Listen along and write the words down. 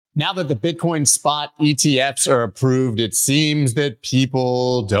Now that the Bitcoin spot ETFs are approved, it seems that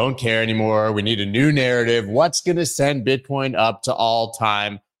people don't care anymore. We need a new narrative. What's going to send Bitcoin up to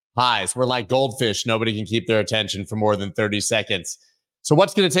all-time highs? We're like goldfish. Nobody can keep their attention for more than 30 seconds. So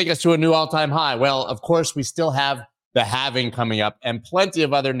what's going to take us to a new all-time high? Well, of course, we still have the halving coming up and plenty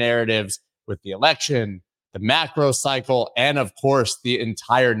of other narratives with the election, the macro cycle, and of course, the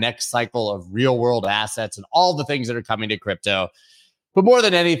entire next cycle of real-world assets and all the things that are coming to crypto. But more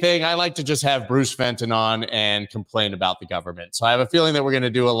than anything, I like to just have Bruce Fenton on and complain about the government. So I have a feeling that we're going to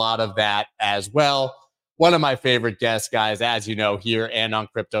do a lot of that as well. One of my favorite guests, guys, as you know, here and on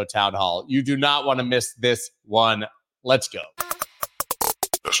Crypto Town Hall. You do not want to miss this one. Let's go.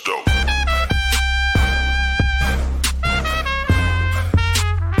 Let's go.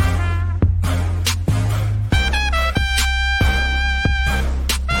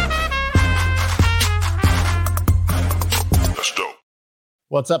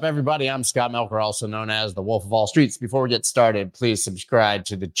 What's up, everybody? I'm Scott Melker, also known as the Wolf of All Streets. Before we get started, please subscribe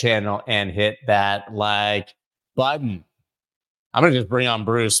to the channel and hit that like button. I'm going to just bring on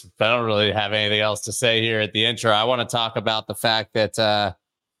Bruce. I don't really have anything else to say here at the intro. I want to talk about the fact that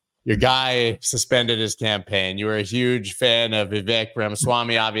your guy suspended his campaign. You were a huge fan of Vivek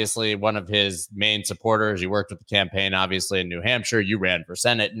Ramaswamy, obviously one of his main supporters. You worked with the campaign, obviously, in New Hampshire. You ran for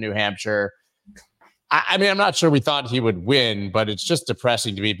Senate in New Hampshire. I mean, I'm not sure we thought he would win, but it's just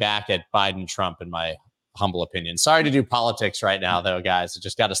depressing to be back at Biden-Trump, in my humble opinion. Sorry to do politics right now, though, guys. I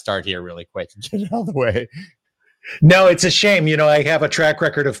just got to start here really quick and get it out of the way. No, it's a shame. You know, I have a track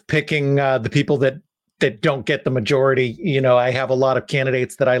record of picking the people that don't get the majority. You know, I have a lot of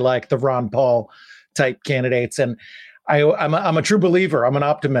candidates that I like, the Ron Paul type candidates, and I'm a true believer. I'm an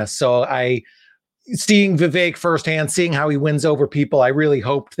optimist, so seeing Vivek firsthand, seeing how he wins over people, I really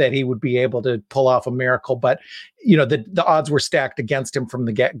hoped that he would be able to pull off a miracle. But, you know, the odds were stacked against him from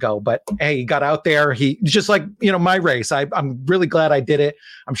the get-go. But, hey, he got out there. He just like, you know, my race. I'm really glad I did it.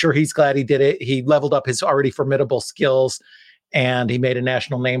 I'm sure he's glad he did it. He leveled up his already formidable skills, and he made a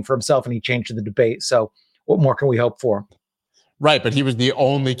national name for himself, and he changed the debate. So what more can we hope for? Right, but he was the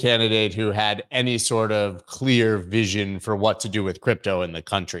only candidate who had any sort of clear vision for what to do with crypto in the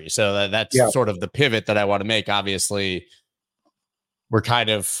country. So that's sort of the pivot that I want to make. Obviously, we're kind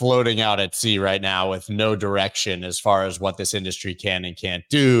of floating out at sea right now with no direction as far as what this industry can and can't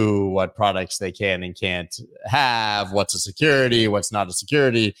do, what products they can and can't have, what's a security, what's not a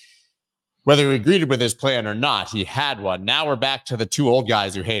security. Whether we agreed with his plan or not, he had one. Now we're back to the two old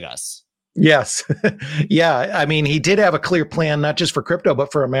guys who hate us. Yes. Yeah. I mean, he did have a clear plan, not just for crypto,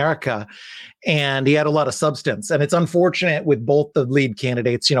 but for America. And he had a lot of substance. And it's unfortunate with both the lead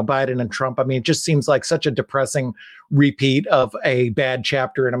candidates, you know, Biden and Trump. I mean, it just seems like such a depressing repeat of a bad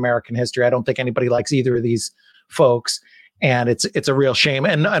chapter in American history. I don't think anybody likes either of these folks. And it's a real shame.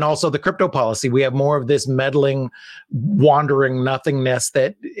 And also the crypto policy. We have more of this meddling, wandering nothingness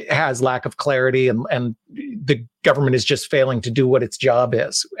that has lack of clarity, and the government is just failing to do what its job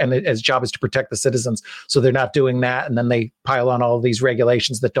is. And its job is to protect the citizens. So they're not doing that. And then they pile on all of these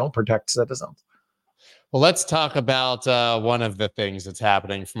regulations that don't protect citizens. Well, let's talk about one of the things that's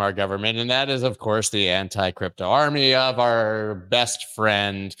happening from our government, and that is, of course, the anti-crypto army of our best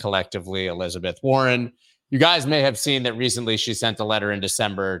friend collectively, Elizabeth Warren. You guys may have seen that recently she sent a letter in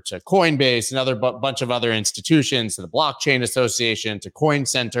December to Coinbase and other bunch of other institutions, to the Blockchain Association, to Coin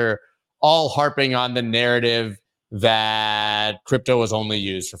Center, all harping on the narrative that crypto was only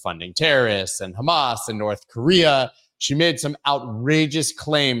used for funding terrorists and Hamas and North Korea. She made some outrageous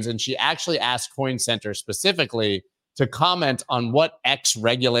claims, and she actually asked Coin Center specifically to comment on what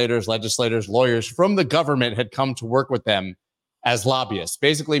ex-regulators, legislators, lawyers from the government had come to work with them as lobbyists,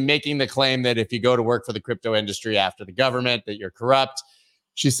 basically making the claim that if you go to work for the crypto industry after the government, that you're corrupt.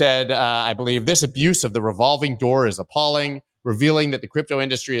 She said, I believe this abuse of the revolving door is appalling, revealing that the crypto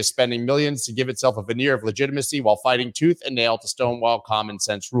industry is spending millions to give itself a veneer of legitimacy while fighting tooth and nail to stonewall common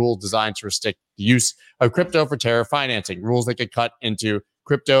sense rules designed to restrict the use of crypto for terror financing, rules that could cut into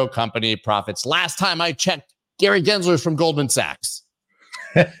crypto company profits. Last time I checked, Gary Gensler's from Goldman Sachs.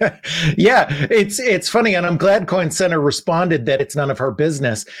 Yeah, it's funny, and I'm glad Coin Center responded that it's none of her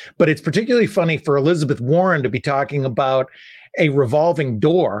business. But it's particularly funny for Elizabeth Warren to be talking about a revolving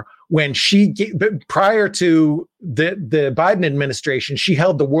door when prior to the Biden administration, she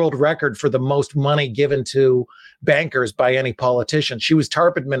held the world record for the most money given to bankers by any politician. She was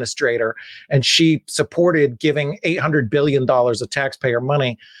TARP administrator, and she supported giving $800 billion of taxpayer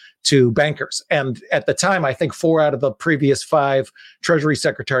money to bankers. And at the time, I think 4 out of the previous 5 Treasury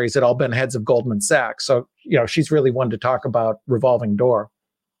secretaries had all been heads of Goldman Sachs. So, you know, she's really one to talk about revolving door.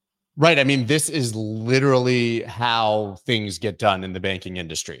 Right. I mean, this is literally how things get done in the banking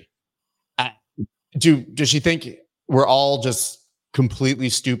industry. I, does she think we're all just completely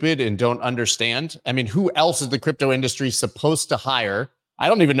stupid and don't understand? I mean, who else is the crypto industry supposed to hire? I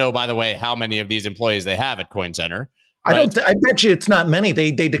don't even know, by the way, how many of these employees they have at Coin Center. I Right? don't. I bet you it's not many.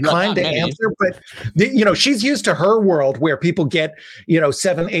 They declined to answer, but she's used to her world where people get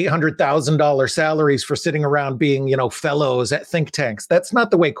 $700,000-800,000 salaries for sitting around being fellows at think tanks. That's not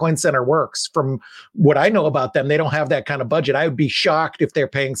the way Coin Center works. From what I know about them, they don't have that kind of budget. I would be shocked if they're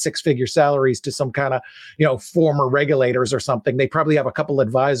paying six-figure salaries to some kind of former regulators or something. They probably have a couple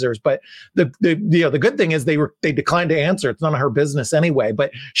advisors, but the good thing is they declined to answer. It's none of her business anyway.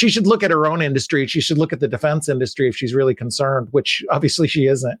 But she should look at her own industry. She should look at the defense industry if she's really concerned, which obviously she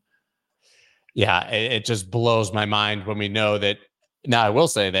isn't. Yeah, it just blows my mind when we know that. Now, I will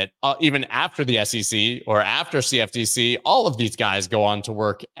say that even after the SEC or after CFTC, all of these guys go on to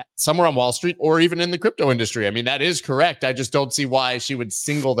work somewhere on Wall Street or even in the crypto industry. I mean, that is correct. I just don't see why she would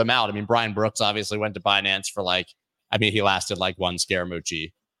single them out. I mean, Brian Brooks obviously went to Binance for he lasted like one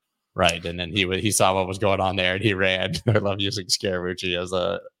Scaramucci. Right. And then he saw what was going on there and he ran. I love using Scaramucci as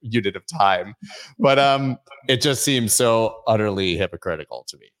a unit of time. But it just seems so utterly hypocritical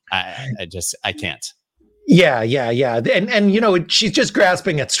to me. I can't. Yeah. And she's just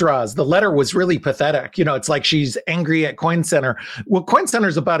grasping at straws. The letter was really pathetic. It's like she's angry at Coin Center. Well, Coin Center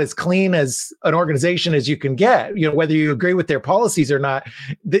is about as clean as an organization as you can get. Whether you agree with their policies or not,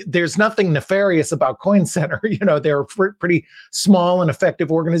 there's nothing nefarious about Coin Center. They're a pretty small and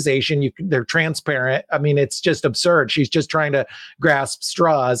effective organization. They're transparent. I mean, it's just absurd. She's just trying to grasp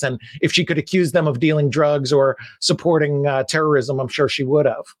straws. And if she could accuse them of dealing drugs or supporting terrorism, I'm sure she would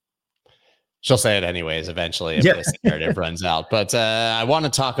have. She'll say it anyways, eventually, if this narrative runs out. But I want to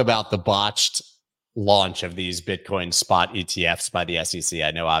talk about the botched launch of these Bitcoin spot ETFs by the SEC.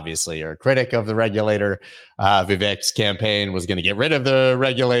 I know, obviously, you're a critic of the regulator. Vivek's campaign was going to get rid of the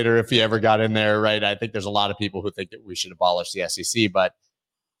regulator if he ever got in there, right? I think there's a lot of people who think that we should abolish the SEC, but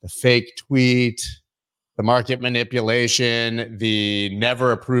the fake tweet, the market manipulation, the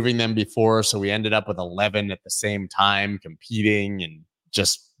never approving them before. So we ended up with 11 at the same time competing and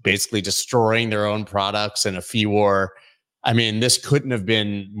just basically destroying their own products in a fee war. I mean, this couldn't have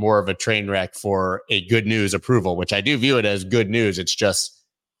been more of a train wreck for a good news approval, which I do view it as good news. It's just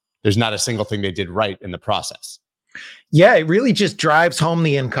there's not a single thing they did right in the process. Yeah, it really just drives home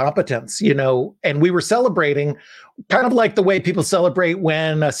the incompetence, and we were celebrating kind of like the way people celebrate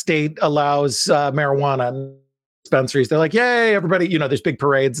when a state allows marijuana dispensaries. They're like, yay, everybody, there's big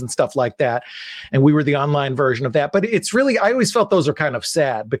parades and stuff like that. And we were the online version of that. But it's really, I always felt those are kind of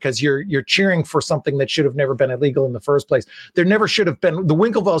sad because you're cheering for something that should have never been illegal in the first place. There never should have been, the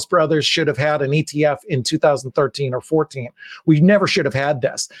Winklevoss brothers should have had an ETF in 2013 or 14. We never should have had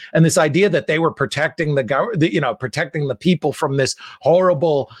this. And this idea that they were protecting protecting the people from this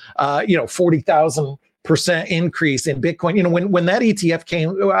horrible, 40,000% increase in Bitcoin. When that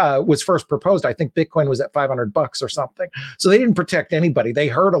ETF was first proposed, I think Bitcoin was at $500 or something. So they didn't protect anybody. They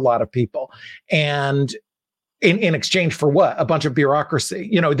hurt a lot of people. And in exchange for what? A bunch of bureaucracy.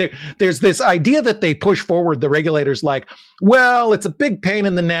 There's this idea that they push forward, the regulators, like, well, it's a big pain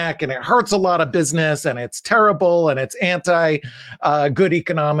in the neck and it hurts a lot of business and it's terrible and it's anti-good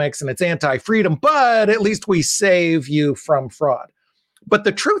economics and it's anti-freedom, but at least we save you from fraud. But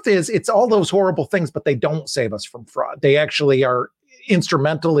the truth is, it's all those horrible things, but they don't save us from fraud. They actually are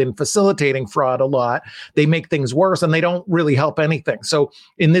instrumental in facilitating fraud a lot. They make things worse and they don't really help anything. So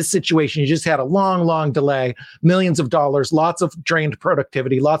in this situation, you just had a long delay, millions of dollars, lots of drained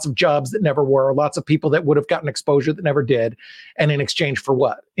productivity, lots of jobs that never were, lots of people that would have gotten exposure that never did. And in exchange for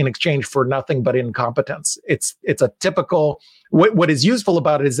what? In exchange for nothing but incompetence. It's a typical, what is useful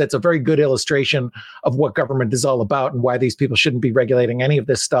about it is that's a very good illustration of what government is all about and why these people shouldn't be regulating any of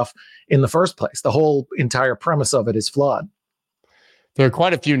this stuff in the first place. The whole entire premise of it is flawed. There are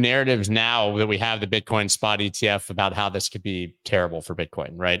quite a few narratives now that we have the Bitcoin spot ETF about how this could be terrible for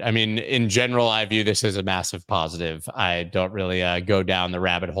Bitcoin, right? I mean, in general, I view this as a massive positive. I don't really go down the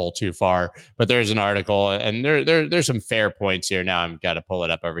rabbit hole too far, but there's an article and there's some fair points here. Now I've got to pull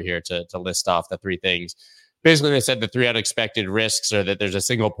it up over here to list off the three things. Basically, they said the three unexpected risks are that there's a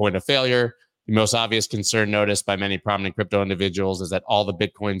single point of failure. The most obvious concern noticed by many prominent crypto individuals is that all the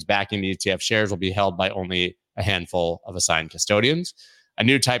Bitcoins backing the ETF shares will be held by only a handful of assigned custodians. A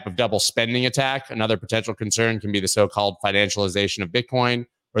new type of double spending attack. Another potential concern can be the so-called financialization of Bitcoin,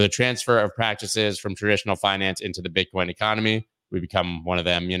 or the transfer of practices from traditional finance into the Bitcoin economy. We become one of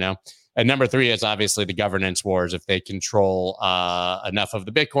them, And number three is obviously the governance wars. If they control enough of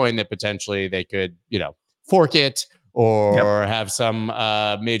the Bitcoin that potentially they could, fork it or have some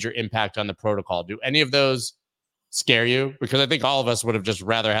major impact on the protocol. Do any of those scare you? Because I think all of us would have just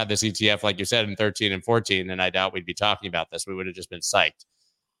rather had this ETF, like you said, in 13 and 14, and I doubt we'd be talking about this. We would have just been psyched.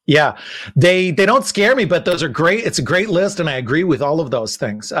 Yeah, they don't scare me, but those are great. It's a great list, and I agree with all of those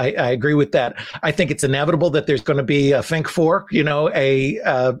things. I agree with that. I think it's inevitable that there's going to be a Fink fork,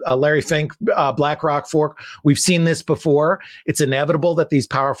 a Larry Fink BlackRock fork. We've seen this before. It's inevitable that these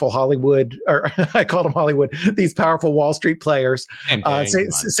powerful Hollywood, or I call them Hollywood, these powerful Wall Street players,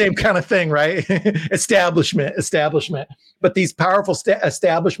 same kind of thing, right? establishment. But these powerful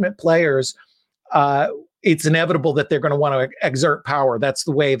establishment players, it's inevitable that they're going to want to exert power. That's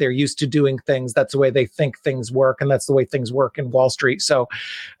the way they're used to doing things. That's the way they think things work. And that's the way things work in Wall Street. So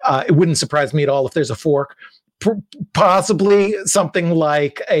it wouldn't surprise me at all if there's a fork, possibly something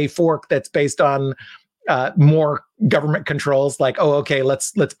like a fork that's based on more government controls, like, okay,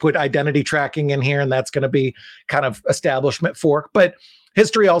 let's put identity tracking in here. And that's going to be kind of establishment fork. But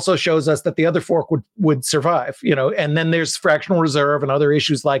history also shows us that the other fork would survive, and then there's fractional reserve and other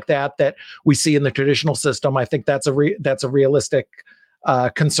issues like that we see in the traditional system. I think that's a realistic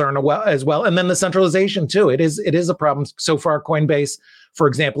concern as well. And then the centralization too. It is a problem. So far, Coinbase, for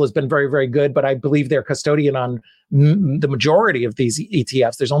example, has been very, very good, but I believe they're custodian on the majority of these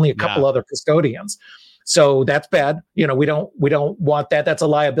ETFs. There's only a couple other custodians. So that's bad. We don't want that. That's a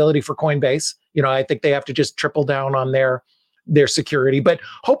liability for Coinbase. I think they have to just triple down on their security. But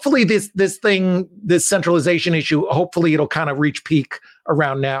hopefully this centralization issue, hopefully it'll kind of reach peak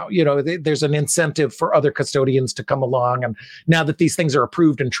around now. There's an incentive for other custodians to come along. And now that these things are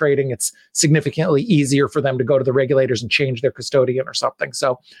approved and trading, it's significantly easier for them to go to the regulators and change their custodian or something.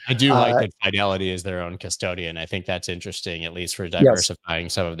 So I do like that Fidelity is their own custodian. I think that's interesting, at least for diversifying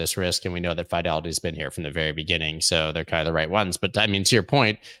some of this risk. And we know that Fidelity's been here from the very beginning. So they're kind of the right ones. But I mean, to your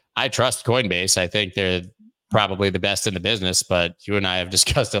point, I trust Coinbase. I think they're probably the best in the business, but you and I have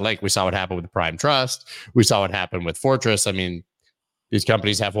discussed it. Like, we saw what happened with Prime Trust. We saw what happened with Fortress. I mean, these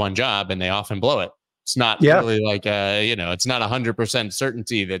companies have one job and they often blow it. It's not really like, it's not 100%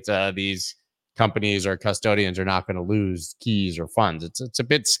 certainty that these companies or custodians are not going to lose keys or funds. It's a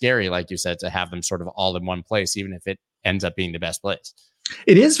bit scary, like you said, to have them sort of all in one place, even if it ends up being the best place.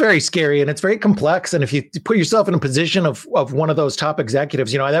 It is very scary and it's very complex. And if you put yourself in a position of one of those top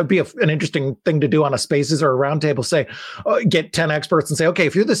executives, that would be an interesting thing to do on a Spaces or a roundtable. Say, get 10 experts and say, okay,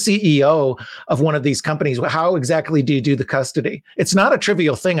 if you're the CEO of one of these companies, how exactly do you do the custody? It's not a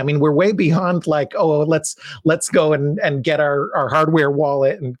trivial thing. I mean, we're way beyond like, let's go and get our hardware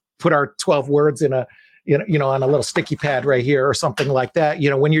wallet and put our 12 words in on a little sticky pad right here or something like that.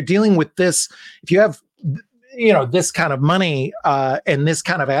 When you're dealing with this, if you have this kind of money and this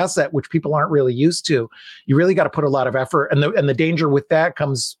kind of asset, which people aren't really used to, you really got to put a lot of effort. And the danger with that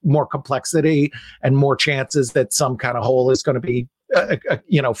comes more complexity and more chances that some kind of hole is going to be,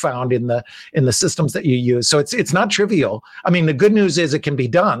 found in the systems that you use. So it's not trivial. I mean, the good news is it can be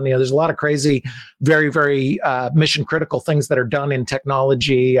done. There's a lot of crazy, very, very mission critical things that are done in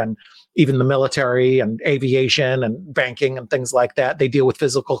technology and even the military and aviation and banking and things like that. They deal with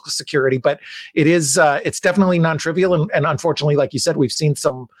physical security, but it's definitely non-trivial. And unfortunately, like you said, we've seen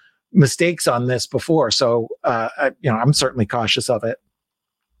some mistakes on this before. So, I'm certainly cautious of it.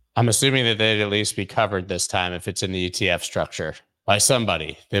 I'm assuming that they'd at least be covered this time if it's in the ETF structure by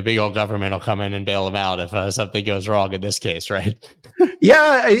somebody. The big old government will come in and bail them out if something goes wrong in this case, right?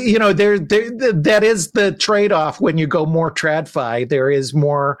 Yeah, that is the trade-off when you go more TradFi. There is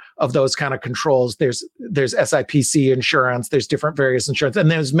more of those kind of controls. There's SIPC insurance. There's different various insurance, and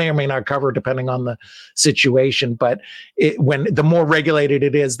those may or may not cover depending on the situation. But when the more regulated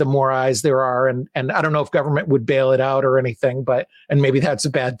it is, the more eyes there are. And I don't know if government would bail it out or anything, and maybe that's a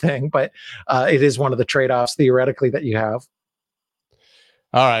bad thing. But it is one of the trade-offs theoretically that you have.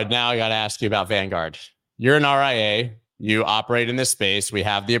 All right, now I got to ask you about Vanguard. You're an RIA. You operate in this space. We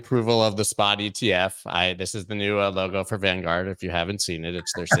have the approval of the spot ETF. This is the new logo for Vanguard. If you haven't seen it,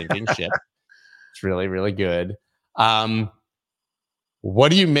 it's their sinking ship. It's really, really good.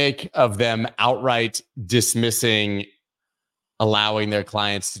 What do you make of them outright dismissing allowing their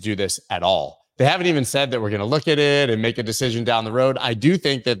clients to do this at all? They haven't even said that we're going to look at it and make a decision down the road. I do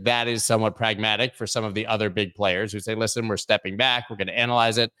think that is somewhat pragmatic for some of the other big players who say, listen, we're stepping back. We're going to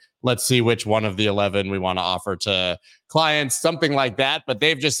analyze it. Let's see which one of the 11 we want to offer to clients, something like that. But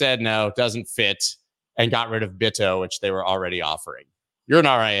they've just said, no, it doesn't fit, and got rid of Bitto, which they were already offering. You're an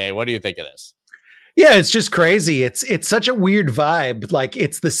RIA. What do you think of this? Yeah, it's just crazy. It's such a weird vibe. Like,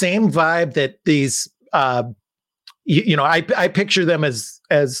 it's the same vibe that these I picture them as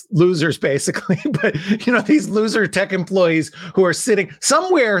losers basically, but these loser tech employees who are sitting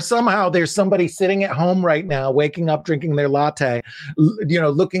somewhere, somehow there's somebody sitting at home right now, waking up, drinking their latte,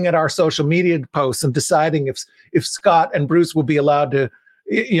 looking at our social media posts and deciding if Scott and Bruce will be allowed to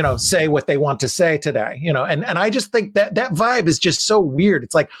say what they want to say today, and I just think that vibe is just so weird.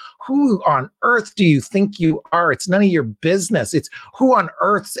 It's like, who on earth do you think you are? It's none of your business. It's who on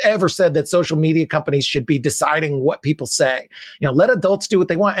earth's ever said that social media companies should be deciding what people say? Let adults do what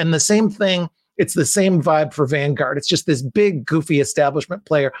they want. And the same thing, it's the same vibe for Vanguard. It's just this big, goofy establishment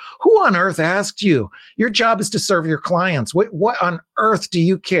player. Who on earth asked you? Your job is to serve your clients. What on earth do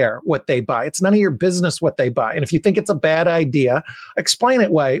you care what they buy? It's none of your business what they buy. And if you think it's a bad idea, explain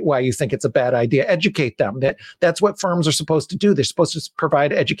it why you think it's a bad idea. Educate them. That's what firms are supposed to do. They're supposed to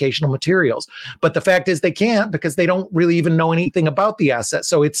provide educational materials. But the fact is they can't, because they don't really even know anything about the asset.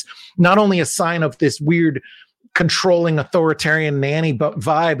 So it's not only a sign of this weird controlling authoritarian nanny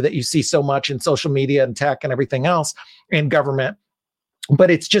vibe that you see so much in social media and tech and everything else in government,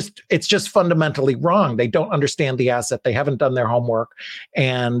 but it's just fundamentally wrong. They don't understand the asset. They haven't done their homework,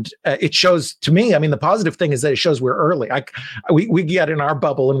 and it shows to me. I mean, the positive thing is that it shows we're early. We get in our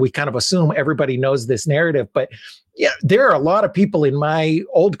bubble and we kind of assume everybody knows this narrative, but yeah, there are a lot of people in my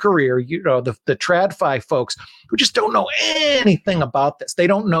old career, the TradFi folks, who just don't know anything about this. They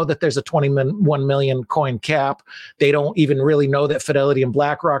don't know that there's a 21 million coin cap. They don't even really know that Fidelity and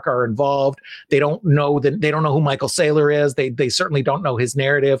BlackRock are involved. They don't know who Michael Saylor is. They certainly don't know his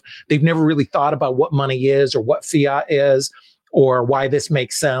narrative. They've never really thought about what money is or what fiat is, or why this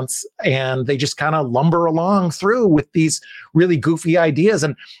makes sense. And they just kind of lumber along through with these really goofy ideas.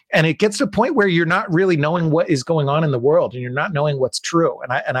 And it gets to a point where you're not really knowing what is going on in the world, and you're not knowing what's true.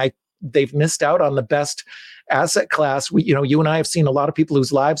 And they've missed out on the best asset class. You and I have seen a lot of people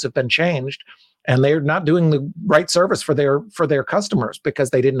whose lives have been changed, and they're not doing the right service for their customers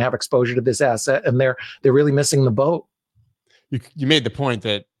because they didn't have exposure to this asset, and they're really missing the boat. You made the point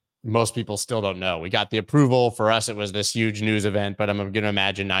that most people still don't know. We got the approval. For us, it was this huge news event, but I'm going to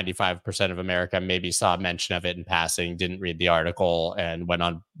imagine 95% of America maybe saw mention of it in passing, didn't read the article, and went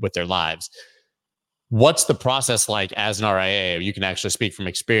on with their lives. What's the process like as an RIA? You can actually speak from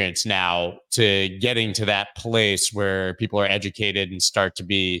experience now to getting to that place where people are educated and start to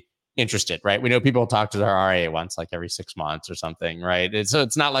be interested, right? We know people talk to their RIA once, like every 6 months or something, right? So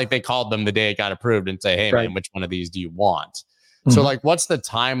it's not like they called them the day it got approved and say, hey, man, which one of these do you want? So like, what's the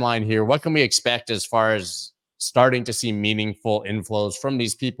timeline here? What can we expect as far as starting to see meaningful inflows from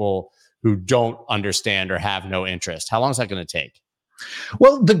these people who don't understand or have no interest? How long is that going to take?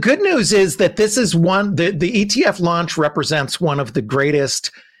 Well, the good news is that this is the ETF launch represents one of the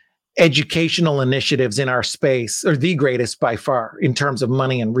greatest educational initiatives in our space, or the greatest by far in terms of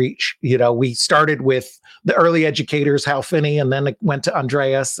money and reach. We started with the early educators, Hal Finney, and then it went to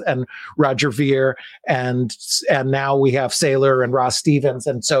Andreas and Roger Ver, and now we have Saylor and Ross Stevens.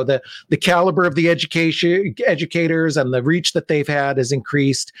 And so the caliber of the educators and the reach that they've had has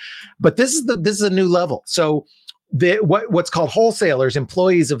increased. But this is a new level. So what's called wholesalers,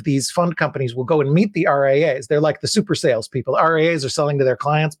 employees of these fund companies, will go and meet the RIAs. They're like the super sales people. RIAs are selling to their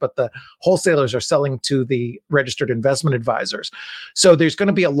clients, but the wholesalers are selling to the registered investment advisors. So there's going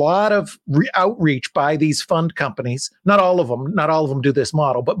to be a lot of outreach by these fund companies. Not all of them do this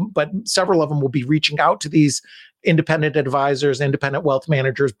model, but several of them will be reaching out to these independent advisors, independent wealth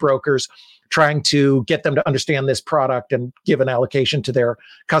managers, brokers, trying to get them to understand this product and give an allocation to their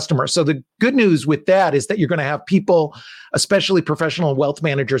customers. So the good news with that is that you're going to have people, especially professional wealth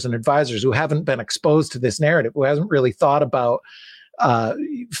managers and advisors, who haven't been exposed to this narrative, who hasn't really thought about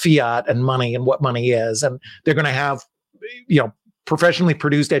fiat and money and what money is. And they're going to have, professionally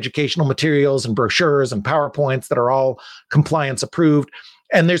produced educational materials and brochures and PowerPoints that are all compliance approved.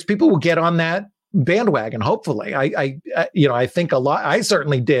 And there's people who get on that bandwagon. Hopefully, I think a lot. I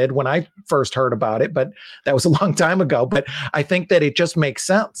certainly did when I first heard about it, but that was a long time ago. But I think that it just makes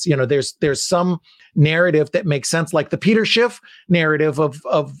sense. There's some narrative that makes sense, like the Peter Schiff narrative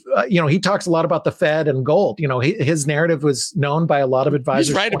of he talks a lot about the Fed and gold. His narrative was known by a lot of advisors.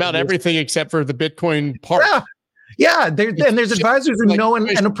 He's right about everything except for the Bitcoin part. Yeah. There's advisors who know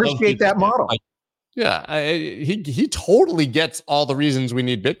and appreciate that model. Yeah, he totally gets all the reasons we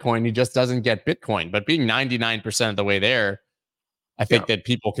need Bitcoin. He just doesn't get Bitcoin. But being 99% of the way there, I think that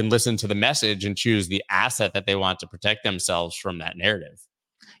people can listen to the message and choose the asset that they want to protect themselves from that narrative.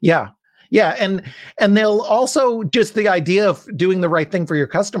 Yeah. And they'll also, just the idea of doing the right thing for your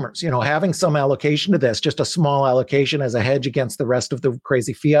customers, having some allocation to this, just a small allocation as a hedge against the rest of the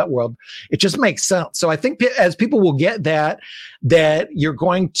crazy fiat world, it just makes sense. So I think as people will get that you're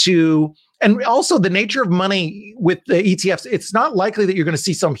going to, and also the nature of money with the ETFs, it's not likely that you're going to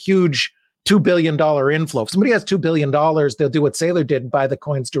see some huge $2 billion inflow. If somebody has $2 billion, they'll do what Saylor did and buy the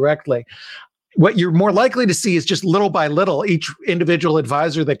coins directly. What you're more likely to see is just little by little, each individual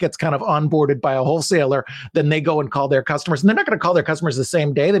advisor that gets kind of onboarded by a wholesaler, then they go and call their customers. And they're not going to call their customers the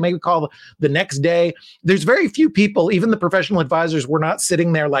same day. They may call the next day. There's very few people, even the professional advisors, were not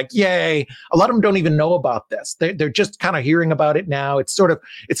sitting there like, yay. A lot of them don't even know about this. They're just kind of hearing about it now. It's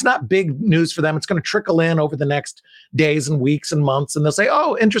not big news for them. It's going to trickle in over the next days and weeks and months. And they'll say,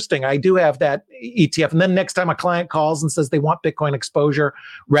 oh, interesting, I do have that ETF. And then next time a client calls and says they want Bitcoin exposure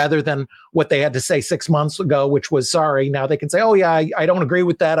rather than what they had to say 6 months ago, which was sorry. Now they can say, oh yeah, I don't agree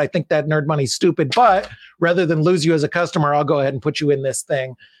with that. I think that nerd money's stupid, but rather than lose you as a customer, I'll go ahead and put you in this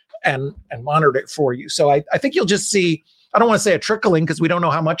thing and monitor it for you. So I think you'll just see, I don't want to say a trickling because we don't know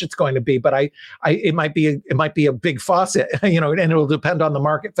how much it's going to be, but it might be a big faucet, and it'll depend on the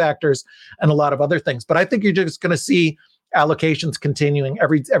market factors and a lot of other things. But I think you're just going to see allocations continuing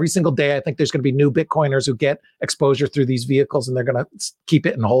every single day. I think there's going to be new Bitcoiners who get exposure through these vehicles, and they're going to keep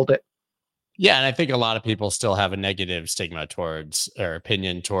it and hold it. Yeah, and I think a lot of people still have a negative stigma towards or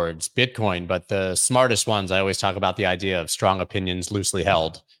opinion towards Bitcoin, but the smartest ones, I always talk about the idea of strong opinions loosely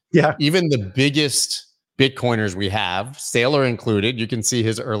held. Yeah. Even the biggest Bitcoiners we have, Saylor included, you can see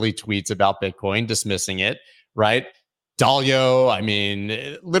his early tweets about Bitcoin, dismissing it, right? Dalio, I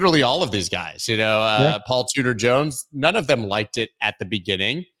mean, literally all of these guys, Paul Tudor Jones, none of them liked it at the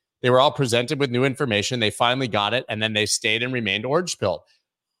beginning. They were all presented with new information. They finally got it, and then they stayed and remained orange pilled.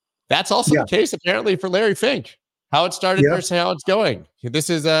 That's also the case, apparently, for Larry Fink. How it started versus how it's going. This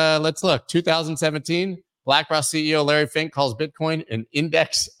is, let's look, 2017, BlackRock CEO Larry Fink calls Bitcoin an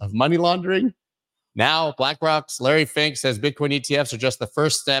index of money laundering. Now, BlackRock's Larry Fink says Bitcoin ETFs are just the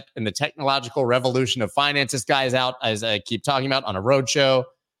first step in the technological revolution of finance. This guy is out, as I keep talking about, on a roadshow.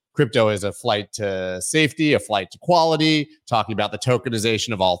 Crypto is a flight to safety, a flight to quality, talking about the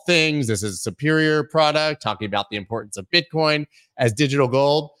tokenization of all things. This is a superior product, talking about the importance of Bitcoin as digital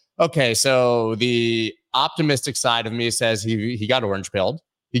gold. Okay, so the optimistic side of me says he got orange pilled.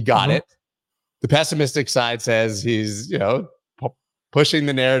 He got it. The pessimistic side says he's, pushing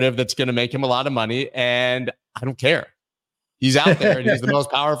the narrative that's going to make him a lot of money, and I don't care. He's out there, and he's the most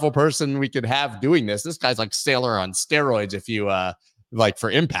powerful person we could have doing this. This guy's like Saylor on steroids if you like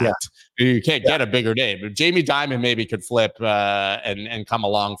for impact. Yeah. You can't get a bigger name. But Jamie Dimon maybe could flip and come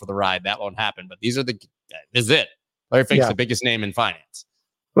along for the ride. That won't happen. But this is it. Larry Fink's the biggest name in finance.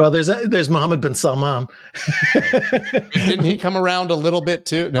 Well, there's Mohammed bin Salman. Didn't he come around a little bit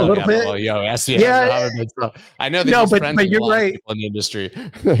too? No, a little bit. I know that but you're right. People in the industry.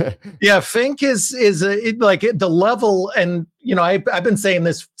 Yeah, Fink is like the level, and I've been saying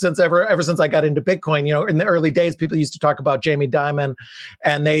this ever since I got into Bitcoin. In the early days, people used to talk about Jamie Dimon,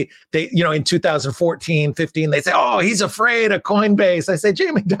 and they in 2014, 15, they say, oh, he's afraid of Coinbase. I say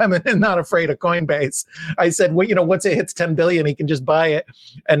Jamie Dimon is not afraid of Coinbase. I said, well, once it hits 10 billion, he can just buy it.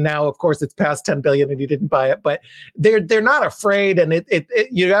 And now, of course, it's past 10 billion and he didn't buy it, but they're not afraid. And it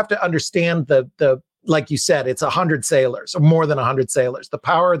you have to understand the like you said, it's 100 sailors or more than 100 sailors. The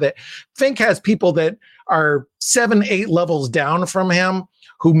power that Fink has, people that are 7-8 levels down from him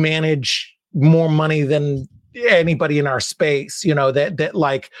who manage more money than anybody in our space, that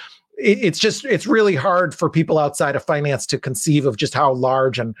like, it's really hard for people outside of finance to conceive of just how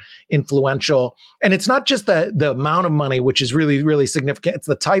large and influential. And it's not just the amount of money, which is really, really significant. It's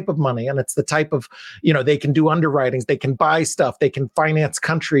the type of money, and it's the type of, they can do underwritings, they can buy stuff, they can finance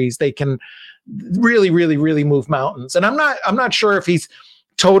countries, they can really, really, really move mountains. And I'm not sure if he's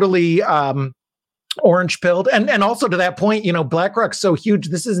totally orange pilled. And also to that point, BlackRock's so huge,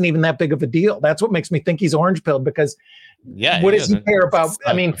 this isn't even that big of a deal. That's what makes me think he's orange pilled, because what does he care about?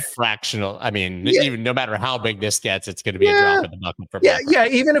 I mean, fractional. I mean, even no matter how big this gets, it's going to be a drop in the bucket for BlackRock. Yeah.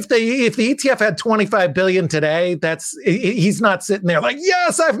 Even if the ETF had 25 billion today, he's not sitting there like,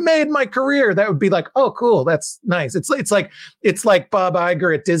 yes, I've made my career. That would be like, oh, cool, that's nice. It's like Bob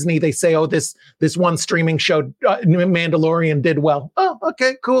Iger at Disney. They say, oh, this one streaming show, Mandalorian, did well. Oh,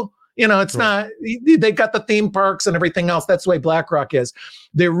 okay, cool. It's not. They've got the theme parks and everything else. That's the way BlackRock is.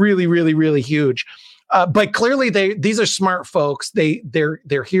 They're really, really, really huge. But clearly, these are smart folks.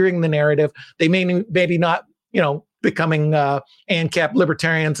 They're hearing the narrative. They maybe not, becoming ANCAP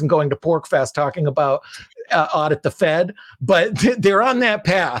libertarians and going to PorcFest talking about audit the Fed, but they're on that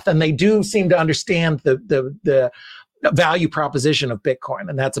path, and they do seem to understand the value proposition of Bitcoin,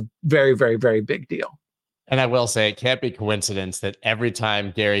 and that's a very, very, very big deal. And I will say, it can't be coincidence that every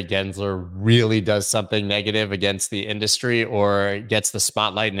time Gary Gensler really does something negative against the industry or gets the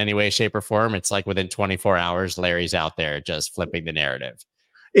spotlight in any way, shape, or form, it's like within 24 hours, Larry's out there just flipping the narrative.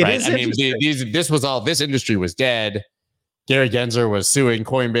 It right? is I mean, interesting. this industry was dead. Gary Gensler was suing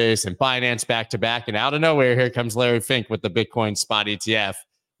Coinbase and Binance back to back. And out of nowhere, here comes Larry Fink with the Bitcoin spot ETF.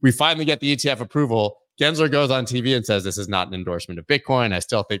 We finally get the ETF approval. Gensler goes on TV and says, this is not an endorsement of Bitcoin. I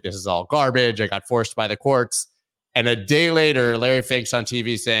still think this is all garbage. I got forced by the courts. And a day later, Larry Fink's on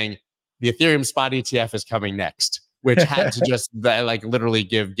TV saying, the Ethereum spot ETF is coming next, which had to just like literally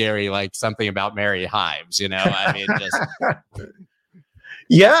give Gary like something about Mary Hives, you know? I mean, just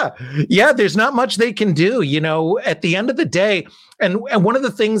Yeah, there's not much they can do, at the end of the day. And one of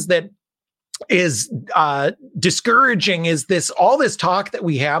the things that is discouraging is all this talk that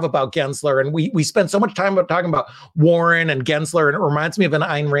we have about Gensler, and we spend so much time talking about Warren and Gensler, and it reminds me of an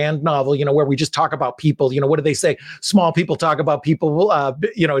Ayn Rand novel, where we just talk about people. What do they say? Small people talk about people.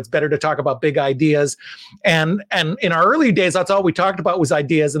 It's better to talk about big ideas. And in our early days, that's all we talked about was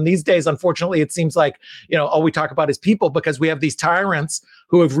ideas. And these days, unfortunately, it seems like all we talk about is people, because we have these tyrants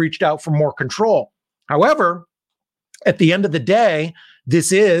who have reached out for more control. However, at the end of the day,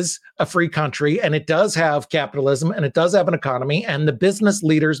 this is a free country, and it does have capitalism, and it does have an economy, and the business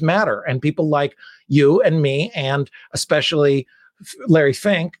leaders matter. And people like you and me, and especially Larry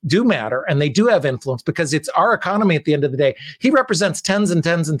Fink, do matter, and they do have influence, because it's our economy at the end of the day. He represents tens and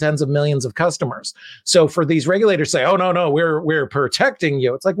tens and tens of millions of customers. So for these regulators to say, oh, no, we're protecting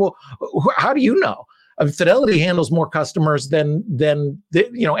you. It's like, well, how do you know? Fidelity handles more customers than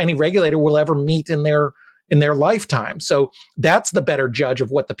any regulator will ever meet in their lifetime. So that's the better judge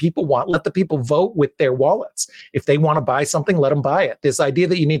of what the people want. Let the people vote with their wallets. If they want to buy something, let them buy it. This idea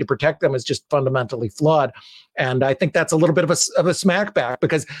that you need to protect them is just fundamentally flawed. And I think that's a little bit of a smackback,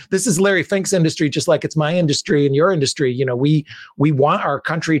 because this is Larry Fink's industry, just like it's my industry and your industry. We want our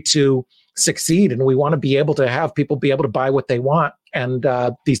country to succeed, and we want to be able to have people be able to buy what they want. And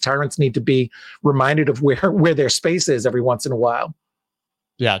these tyrants need to be reminded of where their space is every once in a while.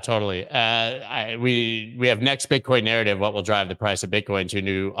 Yeah, totally. We have next Bitcoin narrative, what will drive the price of Bitcoin to a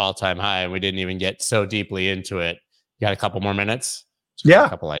new all-time high, and we didn't even get so deeply into it. You got a couple more minutes? Yeah. A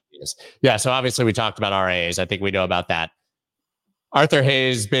couple ideas. Yeah, so obviously we talked about RAs. I think we know about that. Arthur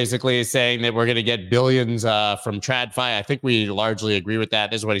Hayes basically is saying that we're going to get billions from TradFi. I think we largely agree with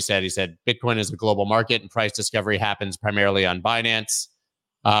that. This is what he said. He said, Bitcoin is a global market, and price discovery happens primarily on Binance.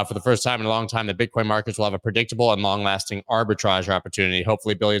 For the first time in a long time, the Bitcoin markets will have a predictable and long-lasting arbitrage opportunity.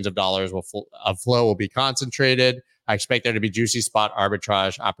 Hopefully, billions of dollars of flow will be concentrated. I expect there to be juicy spot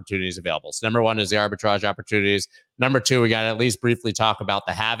arbitrage opportunities available. So number one is the arbitrage opportunities. Number two, we got to at least briefly talk about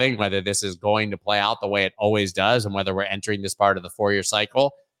the halving, whether this is going to play out the way it always does, and whether we're entering this part of the 4-year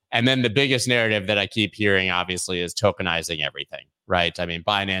cycle. And then the biggest narrative that I keep hearing, obviously, is tokenizing everything, right? I mean,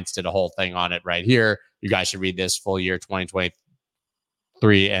 Binance did a whole thing on it right here. You guys should read this full year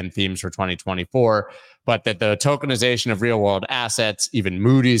 2023 and themes for 2024, but that the tokenization of real world assets, even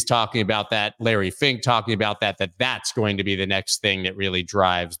Moody's talking about that, Larry Fink talking about that's going to be the next thing that really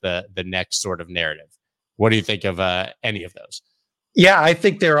drives the next sort of narrative. What do you think of any of those? Yeah, I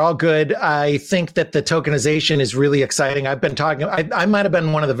think they're all good. I think that the tokenization is really exciting. I've been talking, I might have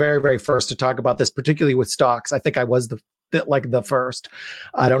been one of the very, very first to talk about this, particularly with stocks. I think I was the first.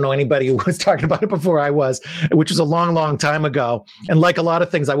 I don't know anybody who was talking about it before I was, which was a long, long time ago. And like a lot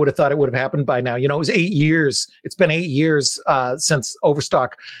of things, I would have thought it would have happened by now. It was 8 years. It's been 8 years since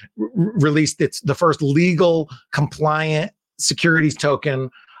Overstock released the first legal compliant securities token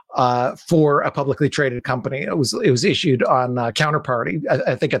for a publicly traded company. It was issued on Counterparty.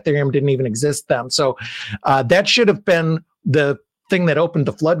 I think Ethereum didn't even exist then. So that should have been the thing that opened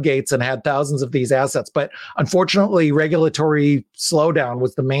the floodgates and had thousands of these assets. But unfortunately, regulatory slowdown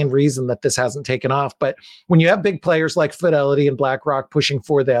was the main reason that this hasn't taken off. But when you have big players like Fidelity and BlackRock pushing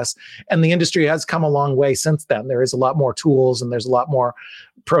for this, and the industry has come a long way since then, there is a lot more tools and there's a lot more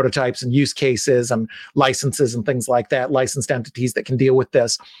prototypes and use cases and licenses and things like that, licensed entities that can deal with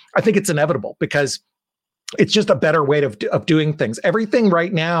this. I think it's inevitable, because it's just a better way of doing things. Everything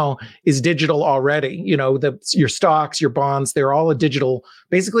right now is digital already. Your stocks, your bonds, they're all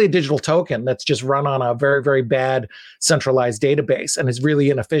basically a digital token that's just run on a very, very bad centralized database and is really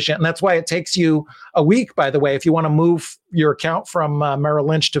inefficient. And that's why it takes you a week, by the way. If you want to move your account from Merrill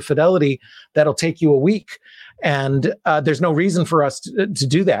Lynch to Fidelity, that'll take you a week. And there's no reason for us to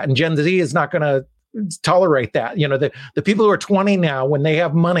do that. And Gen Z is not going to tolerate that. The people who are 20 now, when they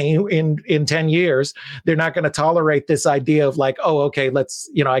have money in 10 years, they're not going to tolerate this idea of like, oh, okay,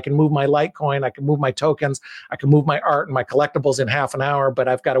 I can move my Litecoin, I can move my tokens, I can move my art and my collectibles in half an hour, but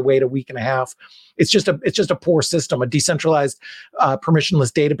I've got to wait a week and a half. It's just a poor system. A decentralized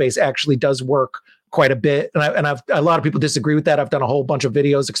permissionless database actually does work quite a bit. And I've a lot of people disagree with that. I've done a whole bunch of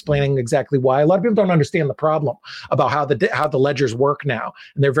videos explaining exactly why. A lot of people don't understand the problem about how the ledgers work now,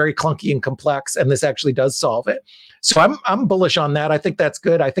 and they're very clunky and complex. And this actually does solve it. So I'm bullish on that. I think that's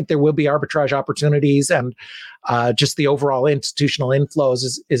good. I think there will be arbitrage opportunities, and just the overall institutional inflows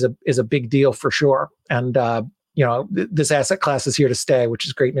is a big deal for sure. And this asset class is here to stay, which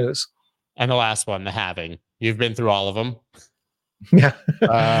is great news. And the last one, the halving. You've been through all of them. Yeah.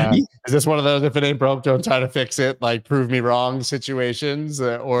 Is this one of those, if it ain't broke, don't try to fix it, like prove me wrong situations?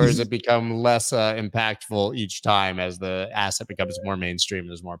 Or has it become less impactful each time as the asset becomes more mainstream?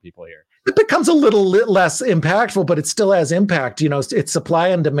 There's more people here. It becomes a little less impactful, but it still has impact. It's supply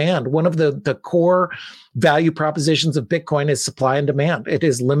and demand. One of the core value propositions of Bitcoin is supply and demand. It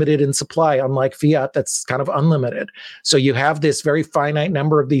is limited in supply, unlike fiat that's kind of unlimited. So you have this very finite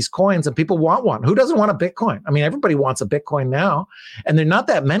number of these coins, and people want one. Who doesn't want a Bitcoin? I mean, everybody wants a Bitcoin now, and there are not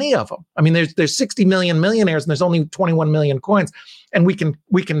that many of them. I mean, there's 60 million millionaires, and there's only 21 million coins. And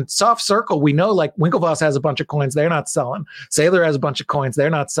we can soft circle. We know, like, Winklevoss has a bunch of coins, they're not selling. Saylor has a bunch of coins, they're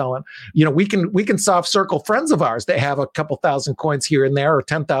not selling. We can soft circle friends of ours that have a couple thousand coins here and there, or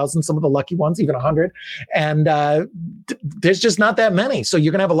 10,000, some of the lucky ones, even 100. And there's just not that many. So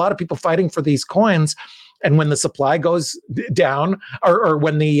you're gonna have a lot of people fighting for these coins. And when the supply goes down, or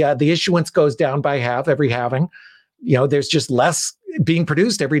when the issuance goes down by half every halving, there's just less being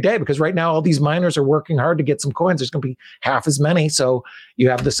produced every day, because right now all these miners are working hard to get some coins. There's going to be half as many. So you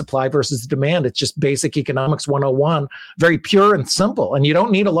have the supply versus the demand. It's just basic economics 101, very pure and simple. And you don't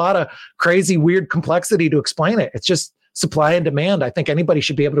need a lot of crazy, weird complexity to explain it. It's just supply and demand. I think anybody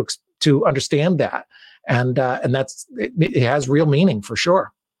should be able to understand that. And it has real meaning for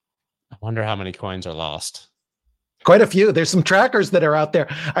sure. I wonder how many coins are lost. Quite a few. There's some trackers that are out there.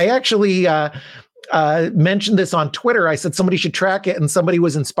 I actually mentioned this on Twitter. I said somebody should track it, and somebody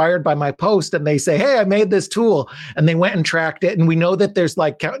was inspired by my post, and they say, hey, I made this tool, and they went and tracked it. And we know that there's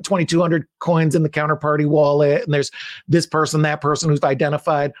like 2,200 coins in the Counterparty wallet, and there's this person, that person who's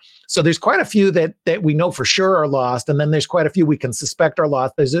identified. So there's quite a few that we know for sure are lost, and then there's quite a few we can suspect are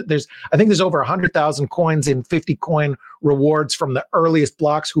lost. I think there's over 100,000 coins in 50 coin rewards from the earliest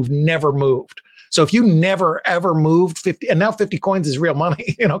blocks who've never moved. So if you never ever moved 50, and now 50 coins is real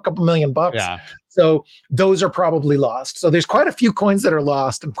money, a couple $1,000,000. Yeah. So those are probably lost. So there's quite a few coins that are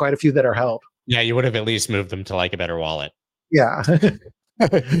lost and quite a few that are held. Yeah, you would have at least moved them to like a better wallet. Yeah.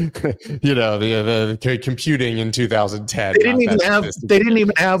 The computing in 2010. They didn't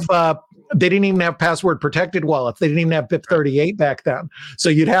even have password protected wallets. They didn't even have BIP38 back then. So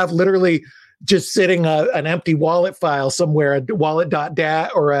you'd have literally just sitting an empty wallet file somewhere, a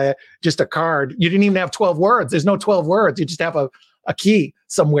wallet.dat, or just a card. You didn't even have 12 words. There's no 12 words. You just have a key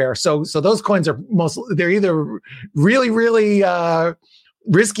somewhere. So those coins are they're either really, really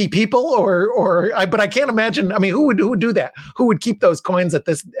risky people, but I can't imagine. I mean, who would do that? Who would keep those coins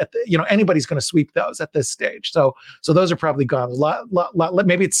anybody's going to sweep those at this stage. So those are probably gone. A lot,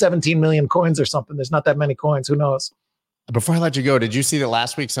 maybe it's 17 million coins or something. There's not that many coins. Who knows? Before I let you go, did you see that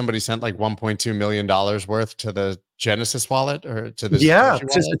last week somebody sent like $1.2 million worth to the Genesis wallet, or to the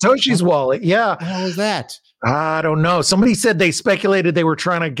Satoshi's wallet? Yeah. How was that? I don't know. Somebody said they speculated they were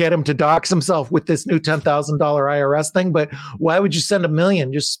trying to get him to dox himself with this new $10,000 IRS thing. But why would you send $1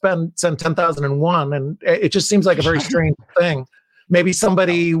 million? Just send 10,001, and it just seems like a very strange thing. Maybe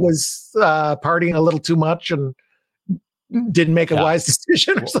somebody was partying a little too much and didn't make a wise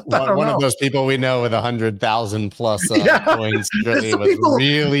decision or something. One of those people we know with 100,000 plus coins really was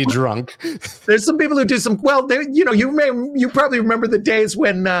really drunk. There's some people who do some. Well, you probably remember the days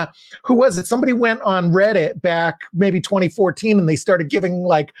when who was it? Somebody went on Reddit back maybe 2014, and they started giving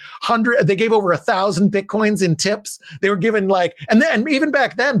like 100. They gave over 1,000 Bitcoins in tips. They were given and even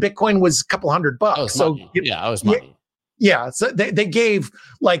back then, Bitcoin was a couple $100. So money. It was money. Yeah, so they gave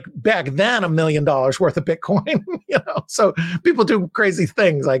like back then $1 million worth of Bitcoin, So people do crazy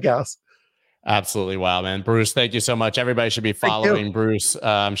things, I guess. Absolutely. Wow, man. Bruce, thank you so much. Everybody should be following Bruce.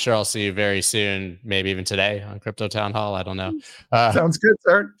 I'm sure I'll see you very soon, maybe even today on Crypto Town Hall. I don't know. Sounds good,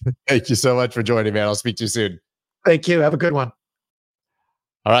 sir. Thank you so much for joining, man. I'll speak to you soon. Thank you. Have a good one.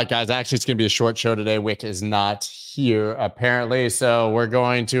 All right, guys. Actually, it's going to be a short show today. Wick is not here, apparently. So we're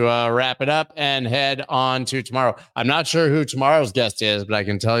going to wrap it up and head on to tomorrow. I'm not sure who tomorrow's guest is, but I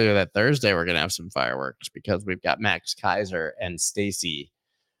can tell you that Thursday we're going to have some fireworks, because we've got Max Kaiser and Stacy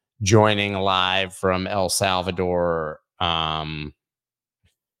joining live from El Salvador. Probably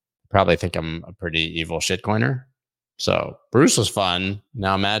think I'm a pretty evil shitcoiner. So Bruce was fun.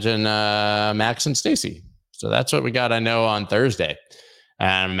 Now imagine Max and Stacy. So that's what we got, I know, on Thursday. And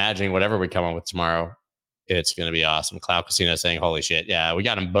I'm imagining whatever we come up with tomorrow, It's going to be awesome. Cloud Casino saying, holy shit. Yeah, we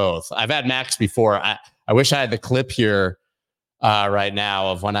got them both. I've had Max before. I wish I had the clip here right now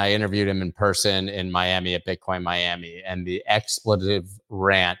of when I interviewed him in person in Miami at Bitcoin Miami, and the expletive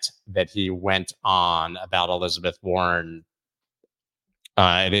rant that he went on about Elizabeth Warren.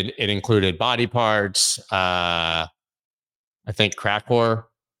 It included body parts. I think crack whore.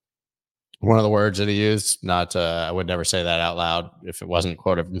 One of the words that he used. Not, I would never say that out loud if it wasn't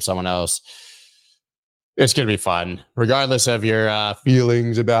quoted from someone else. It's going to be fun, regardless of your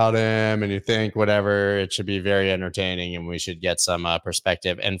feelings about him and you think whatever. It should be very entertaining, and we should get some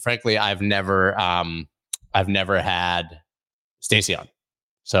perspective. And frankly, I've never had Stacey on,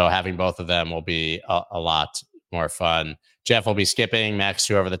 so having both of them will be a lot more fun. Jeff will be skipping. Max,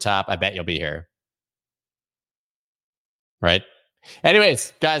 you over the top. I bet you'll be here, right?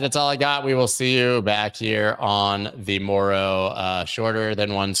 Anyways, guys, that's all I got. We will see you back here on the Moro shorter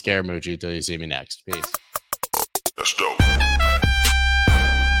than one Scaramucci till you see me next. Peace. That's dope.